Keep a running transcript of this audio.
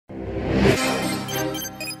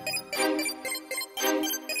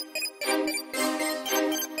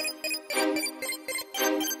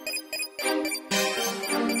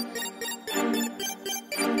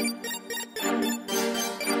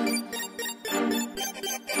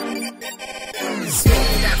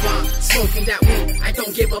smoking that weed. I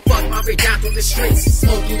don't give a fuck, my way down through the streets.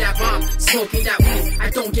 Smoking that bomb, smoking that weed. I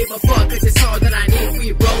don't give a fuck, cause it's all that I need.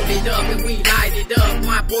 We roll it up and we light it up.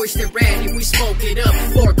 My boys, they're ready, we smoke it up.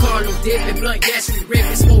 For Carlo dipping, blunt, yes, we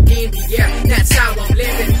ripping. Smoke in the air, that's how I'm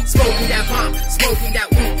living. Smoking that bomb, smoking that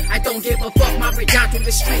weed. I don't give a fuck, my way down through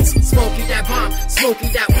the streets. Smoking that bomb,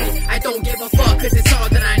 smoking that weed. I don't give a fuck, cause it's all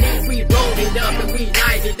that I need. We roll it up and we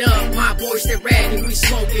light it up. My boys, they're ready, we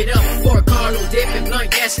smoke it up. For Carlo dipping,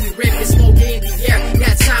 blunt, yes, we ripping. Smoke in the air,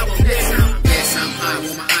 that's how I'm living. Yes, I'm high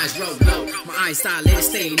when my eyes roll low. My eyes dilated,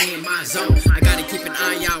 staying in my zone. I gotta keep an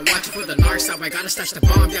eye out, watching for the narcs out. I gotta stash the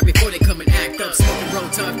bomb, yeah, before they come and act up. Smoking real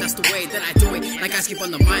tough, that's the way that I do it. Like I skip on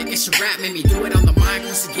the mic, it's a rap, made me do it on the mic.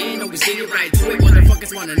 Once again, always get it right, do it.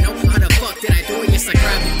 Motherfuckers wanna know how the fuck did I do it? Yes, I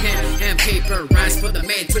grab a pen and paper, rise for the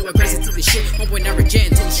man to aggressive to the shit. Homeboy never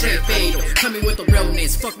gentle, straight fatal. Coming with the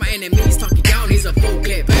realness, fuck my enemies, talking down, he's a full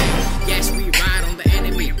clip. Yes, we ride on the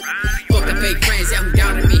enemy. Fuck the fake friends, yeah, who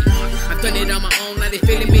doubted me. I've done it on my own, now they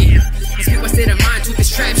feeling me. These people state of mind to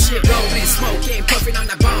this trap shit, rolling, smoking, puffing on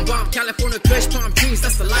that bomb. California kush, palm trees,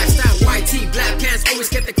 that's the lifestyle. White tee, black pants, always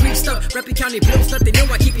get the creep stuff. Repping county blues, nothing new,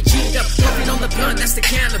 I keep it G'd up. Puffing on the blunt, that's the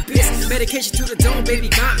cannabis. Medication to the dome, baby,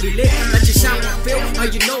 got me lit. Let your shower feel, how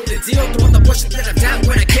you know the deal. Throwing the bullshit that I've done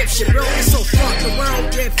when I kept shit real. And so fuck the world,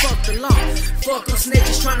 yeah, fuck the law. Fuck on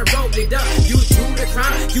snitches trying to roll it up. You do the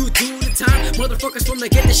crime, you do the time. Motherfuckers from the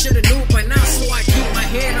get this shit knew by now. So I keep my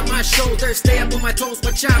head on my shoulders, stay up on my toes,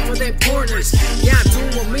 watch out for them corners. Yeah, I'm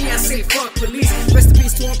doing with me, I say fuck police. Rest in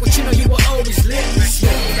peace to Uncle Chino, you will always live.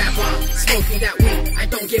 Smoking that bomb, smoking that weed. I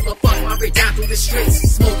don't give a fuck, my way down through the streets.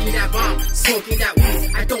 Smoking that bomb, smoking that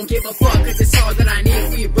weed. I don't give a fuck, cause it's all that I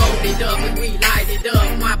need. We roll it up and we light it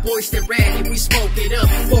up. My boys, they're ready, we smoke it up.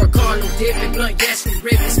 For Carlo dipping, blunt, yes, we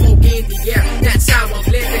ripping. Smoke in the air, that's how I'm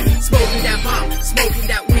living. Smoking that bomb, smoking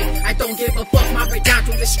that weed. I don't give a fuck, my way down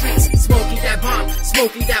through the streets. Smoking that bomb,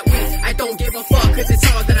 smoking that weed. I don't give a fuck, cause it's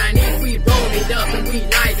all that I need. We roll it up and we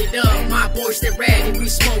light it up. My boys, they're ready, we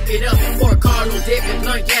smoke it up. For Carlo dipping,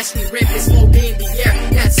 blunt, yes, we ripping. Smoke in the air,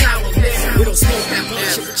 that's how I'm living. We don't smoke that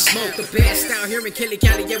bullshit, we smoke the best. Out here in Kelly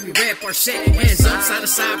Cali, yeah, we rap our shit. Hands up, side to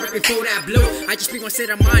side, right before that blue. I just speak one state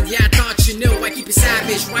of mind, yeah, I thought you knew. I keep it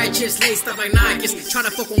savage, righteous, laced up like Nikes.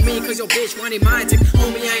 Tryna fuck with me, cause your bitch wanted mine.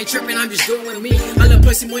 Homie, I ain't tripping, I'm just doing me. I love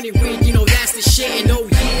pussy, money, weed, you know that's the shit. And oh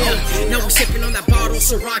yeah, now we sipping on that bottle.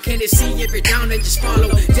 So rock Hennessy, if you're down, then just follow.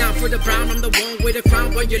 Down for the brown, I'm the one with the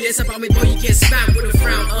crown. When you listen about me, boy, you get smacked with a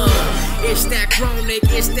frown. It's that chronic,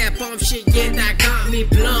 it's that bomb shit, yeah, that got me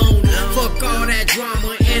blown. Fuck all that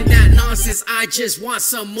drama and that nonsense, I just want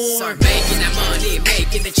some more. Start making that money,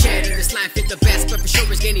 making the cheddar. This life is the best, but for sure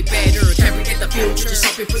it's getting better. Can't forget the future, just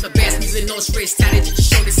hoping for the best. Music, no stress, talent,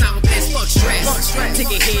 just show this how I'm blessed. Fuck stress,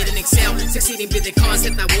 take a hit and excel. Succeeding with the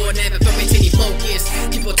concept, I would never feel maintaining focus.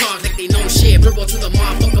 People talk like they know shit, verbal to the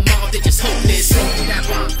mob, fuck them all, they just hopeless. Smoking that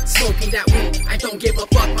bomb, smoking that weed. I don't give a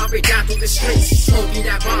fuck, my way down through the streets. Smoking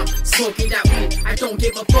that bomb, smoking that weed. I don't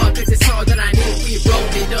give a fuck, cause it's all that I need. We roll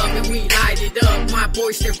it up and we light it up. My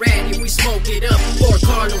boys, they're ready, we smoke it up. For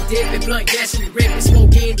Carlo dipping, blunt, yes, we ripping.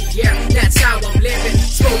 Smoke in the air, that's how I'm living.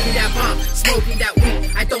 Smoking that bomb, smoking that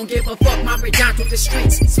weed. I don't give a fuck, my way down through the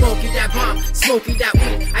streets. Smoking that bomb, smoking that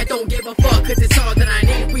weed. I don't give a fuck, cause it's all that I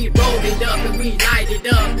need. We roll it up and we light it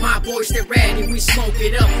up. My boys, they're ready, we smoke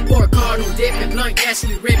it up. For Carlo dipping, blunt, yes,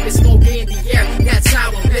 we ripping. Smoke in the air, that's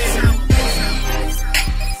how I'm living.